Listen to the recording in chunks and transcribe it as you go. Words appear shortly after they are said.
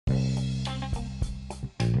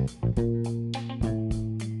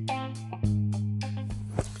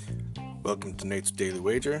Welcome to Nate's Daily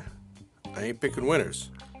Wager. I ain't picking winners,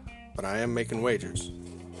 but I am making wagers.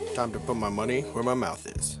 Time to put my money where my mouth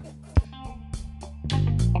is.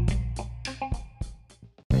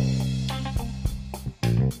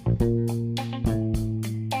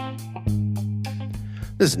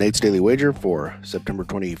 This is Nate's Daily Wager for September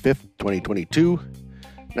 25th, 2022.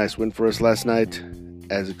 Nice win for us last night.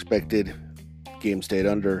 As expected, game stayed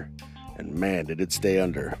under. And man, did it stay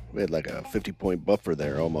under. We had like a 50-point buffer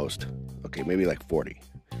there almost. Okay, maybe like 40.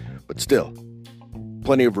 But still,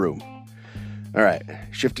 plenty of room. All right,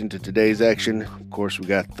 shifting to today's action. Of course, we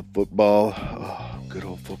got the football. Oh, good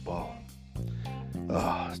old football.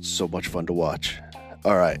 Oh, it's so much fun to watch.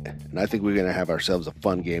 All right, and I think we're going to have ourselves a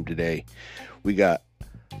fun game today. We got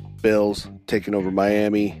Bills taking over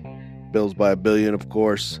Miami. Bills by $1 billion, of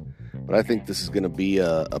course. But I think this is going to be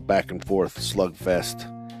a back-and-forth slugfest.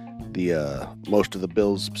 Most of the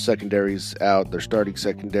Bills secondary's out, their starting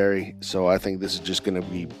secondary, so I think this is just going to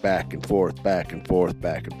be back and forth, back and forth,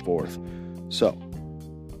 back and forth. So,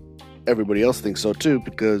 everybody else thinks so too,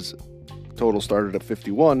 because total started at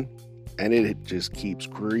 51, and it just keeps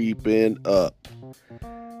creeping up.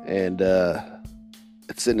 And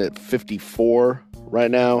it's sitting at 54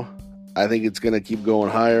 right now. I think it's going to keep going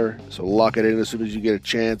higher, so lock it in as soon as you get a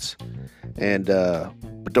chance. And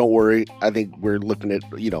but don't worry, I think we're looking at,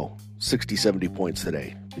 60, 70 points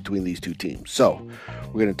today between these two teams. So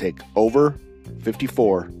we're going to take over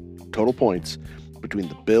 54 total points between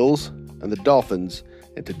the Bills and the Dolphins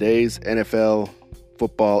in today's NFL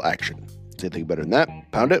football action. Say anything better than that,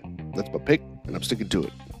 pound it. That's my pick, and I'm sticking to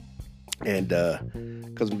it. And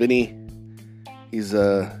Cousin Vinny, he's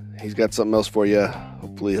got something else for you.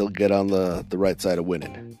 Hopefully he'll get on the right side of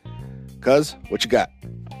winning. Cuz, what you got?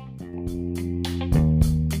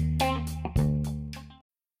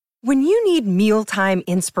 When you need mealtime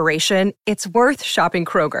inspiration, it's worth shopping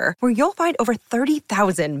Kroger, where you'll find over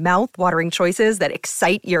 30,000 mouth-watering choices that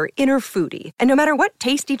excite your inner foodie. And no matter what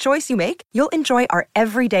tasty choice you make, you'll enjoy our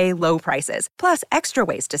everyday low prices, plus extra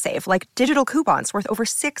ways to save, like digital coupons worth over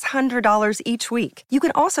 $600 each week. You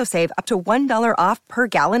can also save up to $1 off per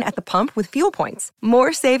gallon at the pump with fuel points.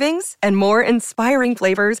 More savings and more inspiring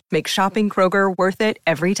flavors make shopping Kroger worth it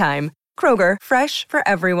every time. Kroger, fresh for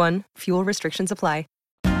everyone. Fuel restrictions apply.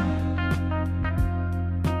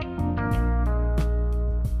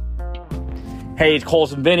 Hey, it's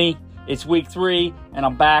Colson Vinny. It's week 3, and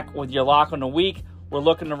I'm back with your lock on the week. We're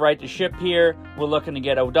looking to right the ship here. We're looking to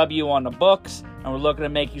get OW on the books, and we're looking to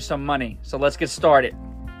make you some money. So let's get started.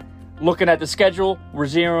 Looking at the schedule, we're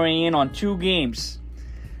zeroing in on 2 games.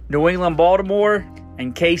 New England, Baltimore,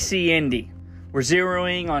 and KC, Indy. We're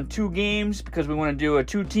zeroing on 2 games because we want to do a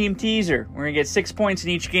 2-team teaser. We're going to get 6 points in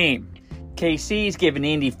each game. KC is giving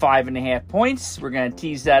Indy 5.5 points. We're going to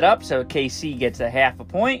tease that up so KC gets a half a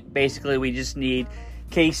point. Basically, we just need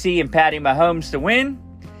KC and Patty Mahomes to win.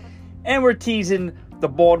 And we're teasing the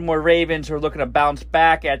Baltimore Ravens, who are looking to bounce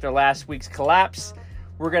back after last week's collapse.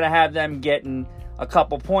 We're going to have them getting a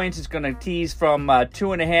couple points. It's going to tease from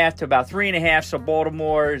 2.5 to about 3.5. So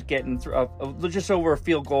Baltimore is getting just over a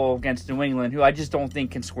field goal against New England, who I just don't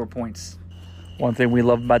think can score points. One thing we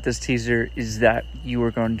love about this teaser is that you are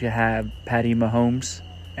going to have Patty Mahomes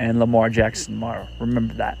and Lamar Jackson tomorrow.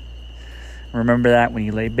 Remember that. Remember that when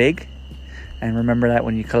you lay big, and remember that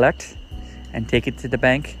when you collect, and take it to the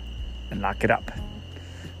bank and lock it up.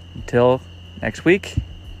 Until next week,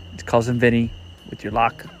 it's Cousin Vinny with your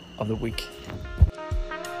lock of the week.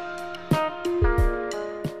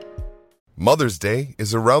 Mother's Day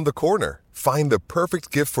is around the corner. Find the perfect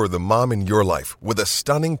gift for the mom in your life with a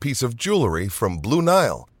stunning piece of jewelry from Blue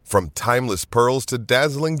Nile. From timeless pearls to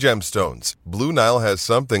dazzling gemstones, Blue Nile has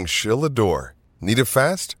something she'll adore. Need it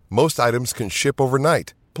fast? Most items can ship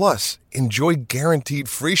overnight. Plus, enjoy guaranteed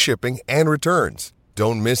free shipping and returns.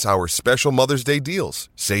 Don't miss our special Mother's Day deals.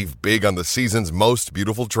 Save big on the season's most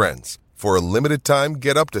beautiful trends. For a limited time,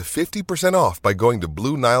 get up to 50% off by going to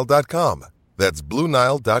BlueNile.com. That's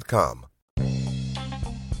BlueNile.com.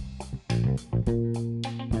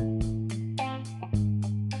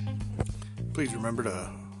 Please remember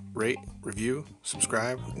to rate, review,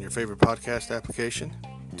 subscribe in your favorite podcast application.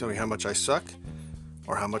 Tell me how much I suck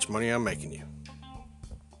or how much money I'm making you.